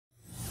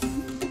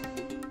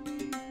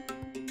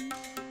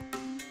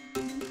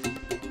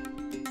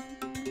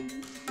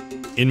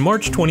In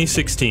March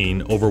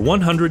 2016, over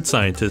 100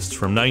 scientists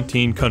from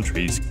 19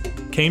 countries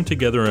came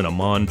together in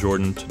Amman,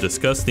 Jordan to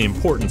discuss the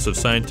importance of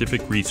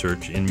scientific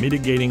research in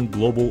mitigating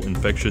global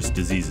infectious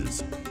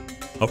diseases.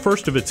 A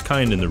first of its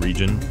kind in the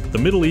region, the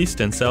Middle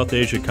East and South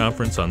Asia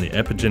Conference on the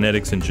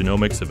Epigenetics and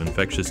Genomics of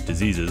Infectious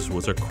Diseases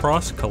was a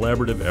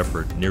cross-collaborative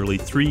effort nearly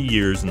 3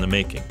 years in the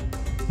making.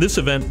 This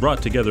event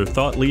brought together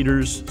thought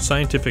leaders,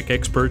 scientific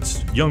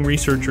experts, young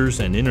researchers,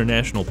 and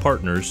international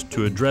partners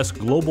to address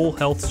global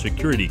health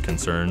security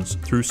concerns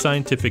through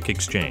scientific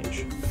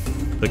exchange.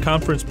 The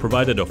conference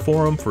provided a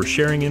forum for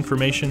sharing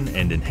information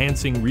and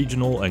enhancing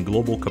regional and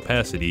global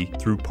capacity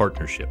through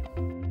partnership.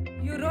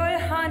 Your Royal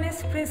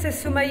Highness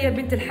Princess Sumaya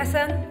bint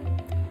al-Hassan,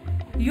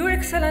 Your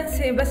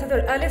Excellency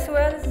Ambassador Alice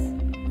Wells,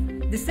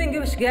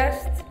 distinguished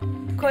guests,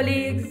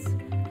 colleagues,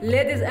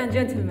 ladies and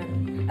gentlemen.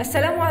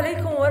 السلام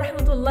عليكم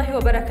ورحمة الله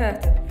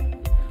وبركاته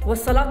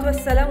والصلاة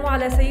والسلام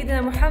على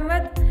سيدنا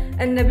محمد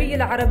النبي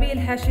العربي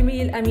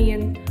الهاشمي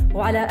الأمين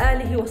وعلى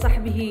آله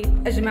وصحبه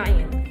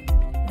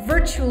أجمعين.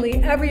 Virtually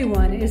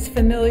everyone is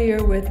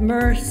familiar with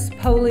MERS,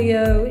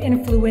 polio,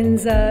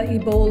 influenza,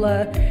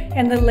 Ebola,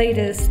 and the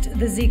latest,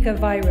 the Zika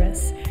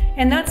virus.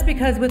 And that's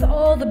because with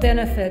all the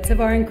benefits of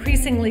our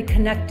increasingly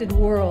connected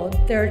world,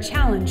 there are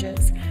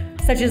challenges,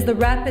 such as the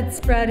rapid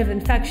spread of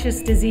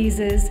infectious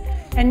diseases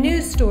and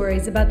news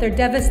stories about their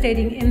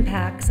devastating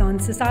impacts on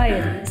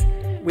societies.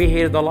 We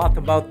heard a lot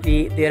about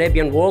the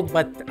Arabian world,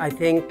 but I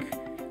think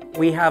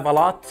we have a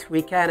lot.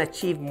 We can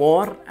achieve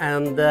more,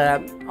 and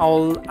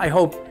I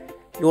hope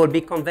you will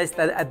be convinced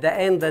that at the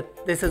end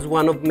that this is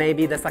one of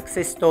maybe the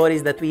success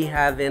stories that we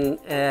have in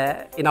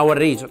our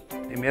region.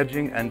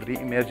 Emerging and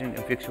re-emerging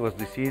infectious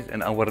disease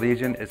in our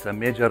region is a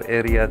major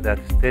area that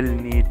still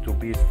need to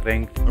be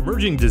strengthened.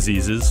 Emerging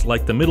diseases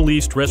like the Middle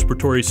East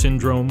respiratory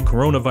syndrome,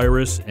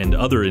 coronavirus, and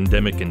other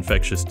endemic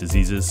infectious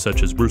diseases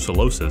such as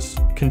brucellosis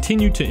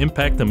continue to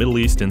impact the Middle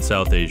East and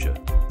South Asia.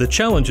 The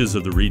challenges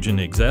of the region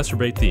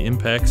exacerbate the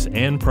impacts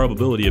and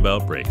probability of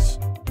outbreaks.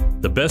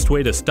 The best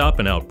way to stop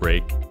an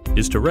outbreak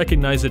is to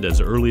recognize it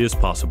as early as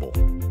possible.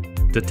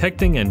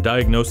 Detecting and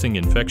diagnosing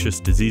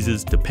infectious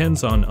diseases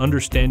depends on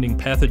understanding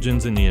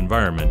pathogens in the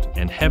environment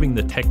and having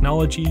the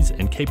technologies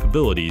and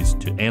capabilities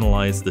to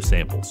analyze the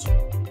samples.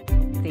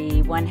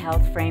 The One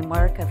Health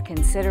framework of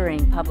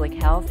considering public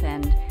health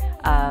and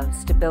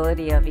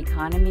stability of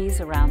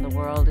economies around the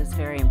world is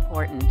very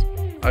important.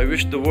 I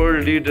wish the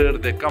world leader,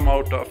 they come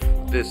out of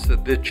this,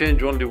 they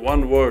change only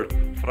one word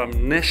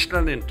from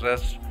national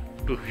interest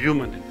to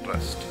human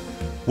interest.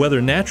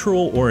 Whether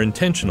natural or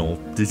intentional,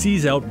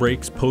 disease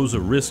outbreaks pose a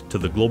risk to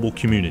the global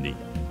community.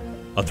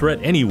 A threat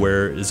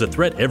anywhere is a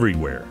threat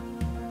everywhere.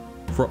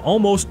 For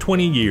almost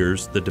 20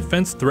 years, the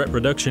Defense Threat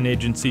Reduction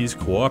Agency's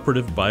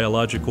Cooperative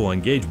Biological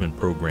Engagement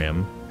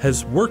Program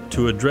has worked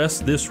to address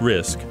this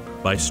risk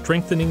by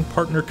strengthening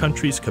partner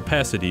countries'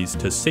 capacities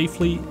to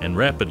safely and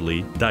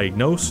rapidly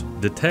diagnose,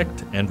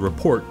 detect, and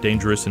report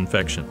dangerous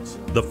infections.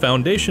 The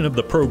foundation of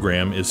the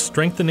program is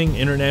strengthening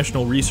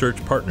international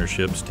research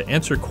partnerships to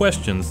answer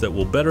questions that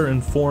will better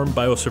inform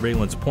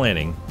biosurveillance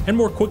planning and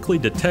more quickly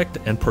detect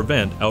and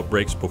prevent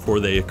outbreaks before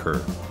they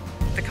occur.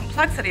 The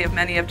complexity of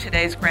many of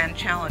today's grand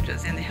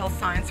challenges in the health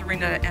science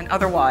arena and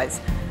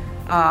otherwise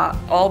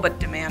all but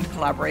demand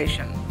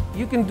collaboration.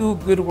 You can do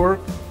good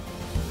work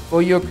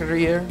for your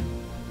career.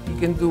 You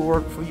can do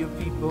work for your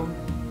people,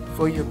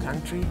 for your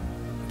country,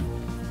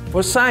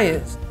 for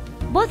science.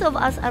 Both of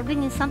us are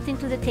bringing something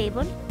to the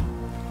table,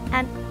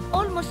 and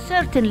almost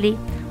certainly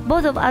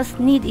both of us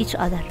need each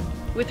other.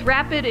 With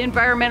rapid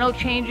environmental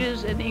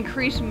changes and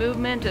increased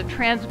movement of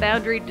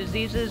transboundary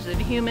diseases in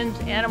humans,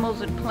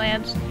 animals, and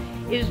plants,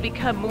 it has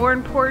become more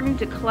important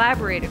to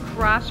collaborate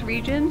across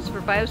regions for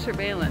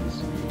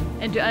biosurveillance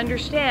and to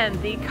understand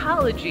the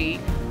ecology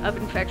of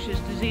infectious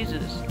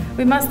diseases.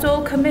 We must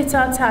all commit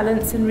our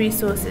talents and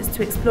resources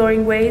to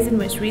exploring ways in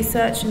which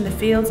research in the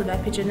fields of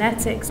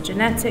epigenetics,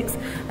 genetics,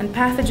 and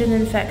pathogen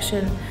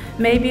infection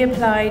may be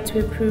applied to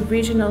improve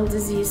regional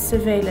disease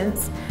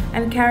surveillance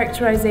and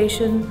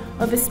characterization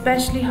of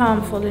especially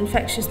harmful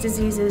infectious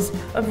diseases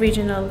of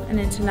regional and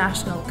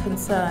international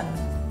concern.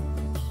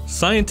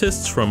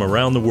 Scientists from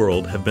around the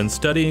world have been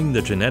studying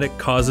the genetic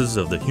causes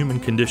of the human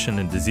condition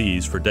and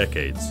disease for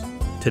decades.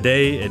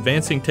 Today,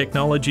 advancing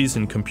technologies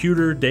in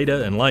computer,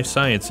 data, and life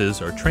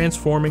sciences are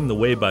transforming the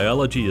way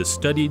biology is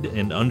studied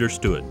and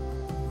understood.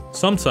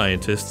 Some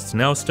scientists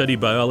now study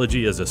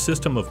biology as a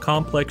system of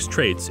complex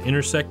traits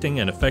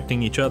intersecting and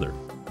affecting each other.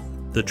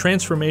 The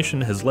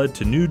transformation has led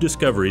to new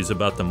discoveries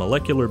about the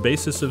molecular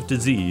basis of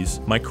disease,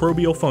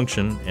 microbial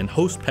function, and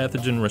host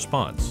pathogen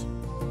response.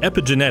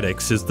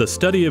 Epigenetics is the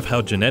study of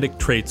how genetic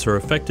traits are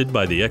affected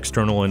by the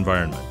external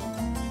environment.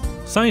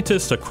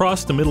 Scientists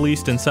across the Middle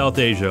East and South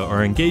Asia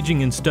are engaging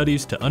in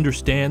studies to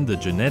understand the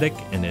genetic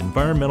and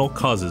environmental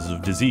causes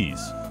of disease.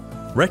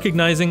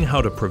 Recognizing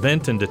how to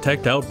prevent and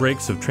detect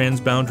outbreaks of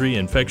transboundary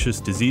infectious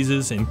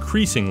diseases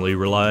increasingly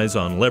relies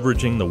on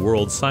leveraging the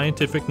world's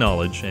scientific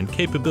knowledge and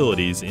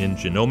capabilities in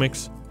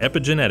genomics,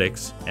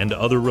 epigenetics, and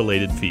other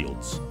related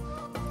fields.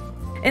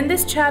 In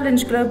this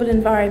challenged global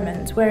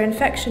environment where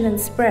infection and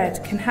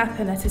spread can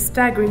happen at a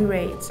staggering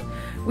rate,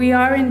 we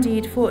are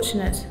indeed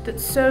fortunate that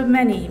so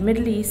many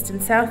Middle East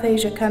and South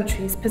Asia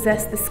countries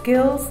possess the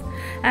skills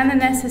and the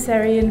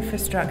necessary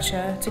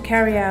infrastructure to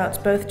carry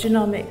out both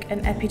genomic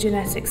and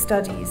epigenetic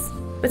studies.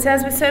 But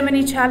as with so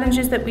many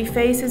challenges that we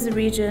face as a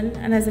region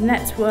and as a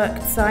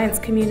networked science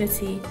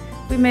community,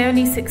 we may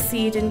only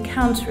succeed in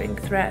countering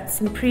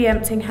threats and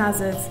preempting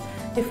hazards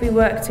if we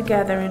work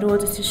together in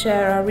order to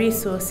share our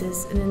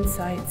resources and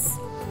insights.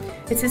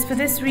 It is for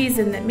this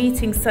reason that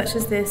meetings such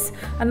as this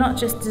are not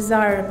just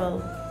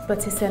desirable,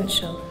 but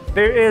essential.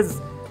 There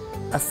is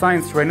a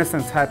science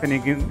renaissance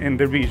happening in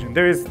the region.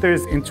 There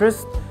is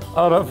interest.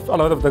 A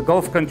lot of the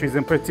Gulf countries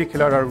in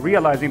particular are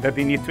realizing that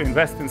they need to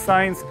invest in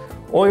science.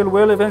 Oil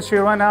will eventually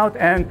run out,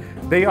 and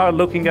they are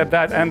looking at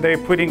that, and they're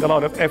putting a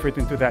lot of effort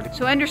into that.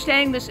 So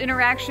understanding this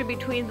interaction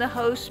between the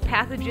host,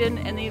 pathogen,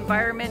 and the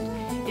environment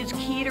is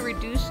key to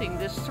reducing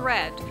this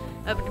threat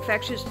of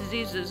infectious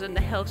diseases and the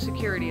health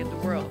security of the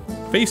world.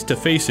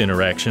 Face-to-face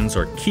interactions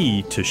are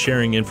key to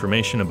sharing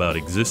information about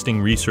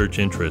existing research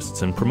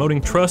interests and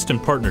promoting trust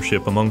and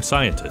partnership among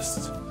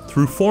scientists.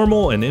 Through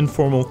formal and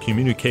informal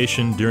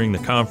communication during the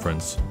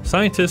conference,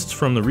 scientists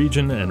from the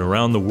region and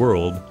around the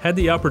world had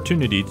the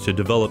opportunity to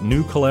develop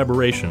new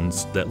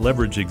collaborations that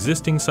leverage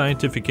existing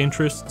scientific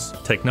interests,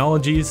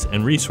 technologies,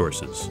 and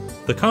resources.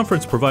 The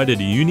conference provided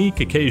a unique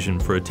occasion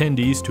for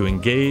attendees to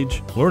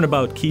engage, learn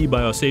about key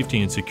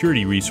biosafety and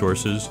security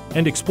resources,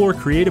 and explore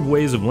creative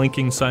ways of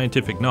linking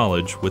scientific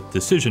knowledge with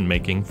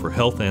decision-making for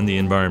health and the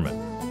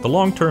environment. The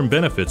long-term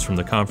benefits from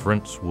the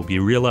conference will be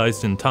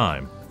realized in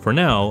time. For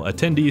now,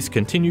 attendees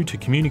continue to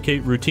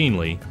communicate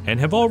routinely and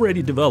have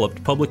already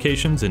developed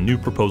publications and new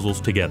proposals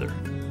together.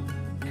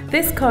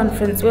 This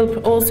conference will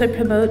also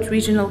promote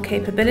regional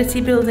capability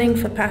building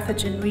for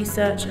pathogen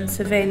research and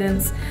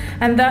surveillance,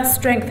 and thus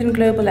strengthen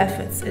global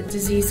efforts at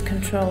disease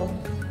control.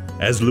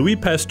 As Louis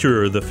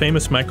Pasteur, the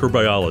famous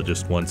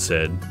microbiologist, once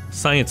said,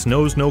 "Science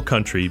knows no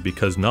country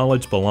because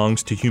knowledge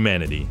belongs to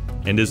humanity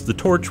and is the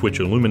torch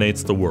which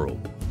illuminates the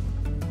world."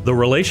 The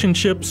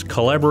relationships,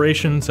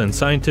 collaborations, and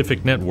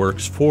scientific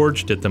networks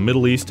forged at the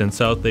Middle East and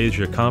South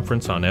Asia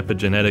Conference on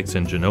Epigenetics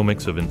and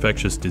Genomics of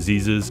Infectious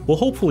Diseases will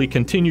hopefully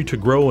continue to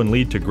grow and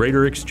lead to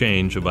greater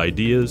exchange of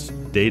ideas,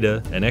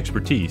 data, and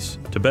expertise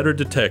to better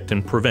detect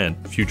and prevent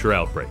future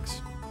outbreaks.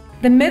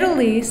 The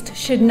Middle East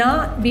should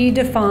not be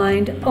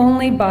defined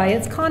only by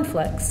its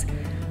conflicts.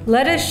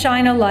 Let us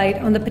shine a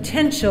light on the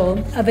potential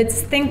of its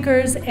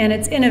thinkers and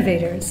its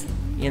innovators.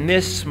 In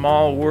this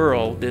small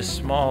world, this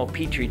small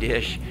petri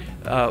dish,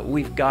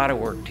 we've got to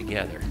work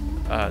together.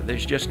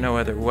 There's just no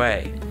other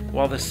way.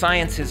 While the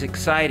science is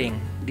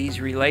exciting, these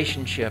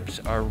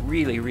relationships are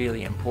really,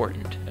 really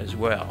important as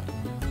well.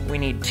 We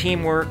need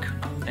teamwork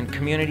and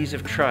communities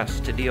of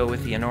trust to deal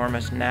with the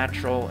enormous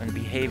natural and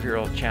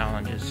behavioral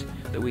challenges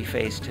that we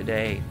face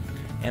today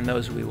and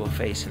those we will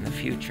face in the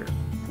future.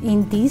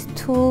 In these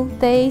 2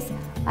 days,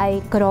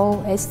 I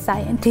grow as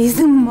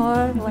scientist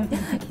more.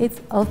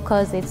 Of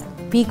course, it's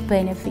big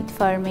benefit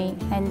for me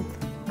and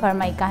for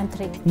my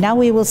country. Now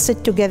we will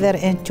sit together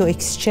and to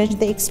exchange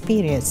the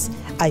experience.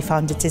 I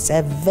found it is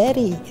a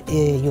very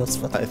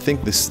useful. I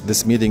think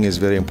this meeting is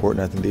very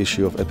important. I think the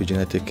issue of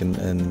epigenetic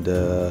and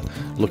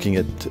looking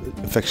at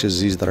infectious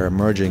diseases that are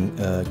emerging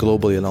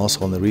globally and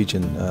also in the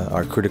region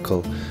are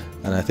critical.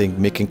 And I think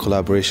making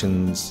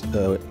collaborations,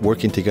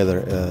 working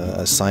together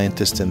as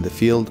scientists in the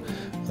field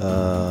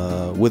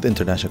with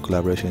international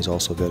collaboration is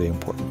also very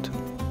important.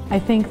 I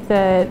think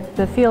that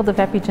the field of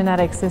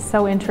epigenetics is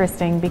so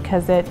interesting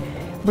because it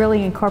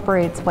really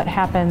incorporates what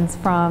happens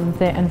from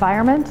the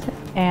environment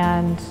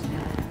and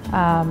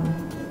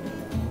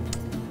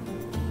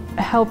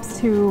helps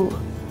to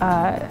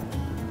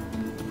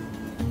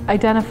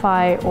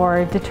identify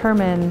or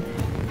determine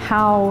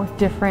how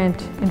different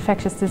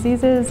infectious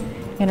diseases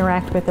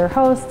interact with their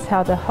hosts,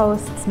 how the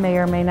hosts may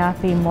or may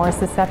not be more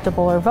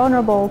susceptible or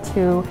vulnerable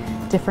to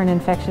different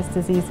infectious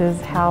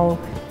diseases, how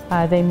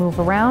they move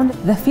around.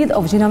 The field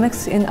of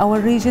genomics in our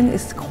region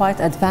is quite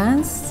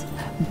advanced,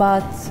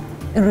 but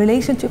in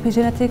relation to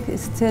epigenetics,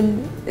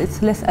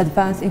 it's less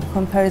advanced in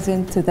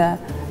comparison to the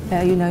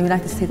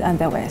United States and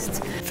the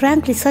West.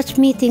 Frankly, such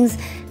meetings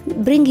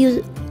bring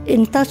you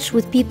in touch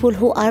with people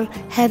who are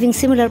having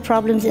similar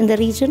problems in the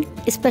region,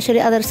 especially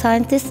other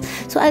scientists.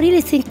 So I really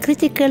think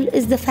critical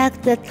is the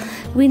fact that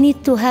we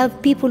need to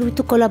have people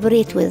to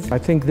collaborate with. I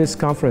think this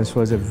conference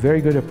was a very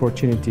good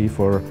opportunity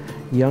for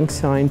young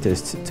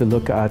scientists to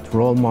look at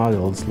role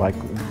models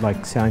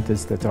like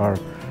scientists that are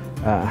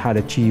had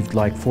achieved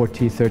like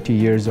 40, 30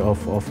 years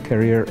of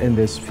career in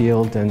this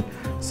field, and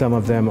some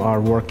of them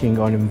are working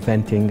on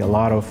inventing a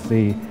lot of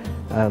the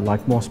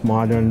like most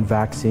modern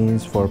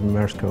vaccines for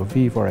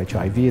MERS-CoV, for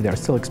HIV. They're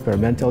still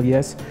experimental,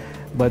 yes,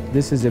 but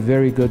this is a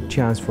very good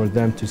chance for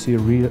them to see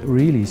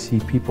really see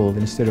people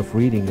instead of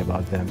reading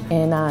about them.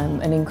 In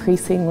an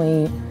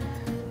increasingly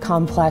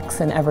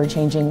complex and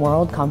ever-changing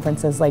world,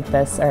 conferences like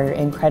this are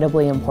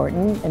incredibly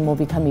important and will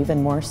become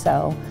even more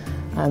so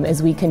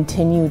as we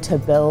continue to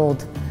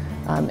build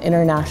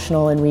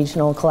international and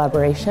regional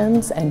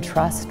collaborations and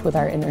trust with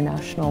our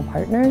international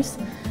partners.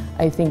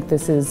 I think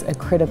this is a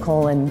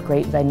critical and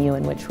great venue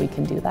in which we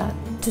can do that.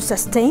 To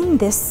sustain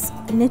this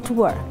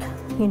network,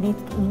 you need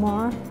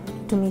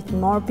to meet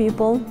more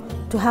people,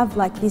 to have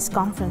like these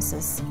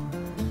conferences.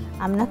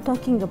 I'm not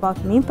talking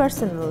about me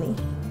personally,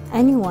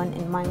 anyone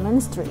in my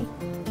ministry.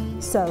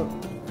 So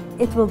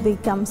it will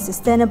become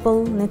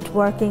sustainable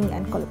networking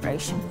and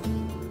collaboration.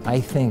 I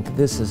think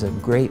this is a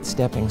great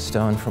stepping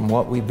stone from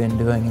what we've been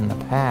doing in the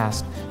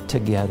past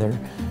together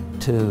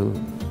to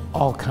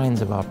all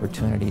kinds of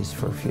opportunities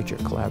for future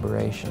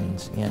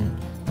collaborations in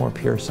more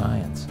pure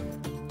science.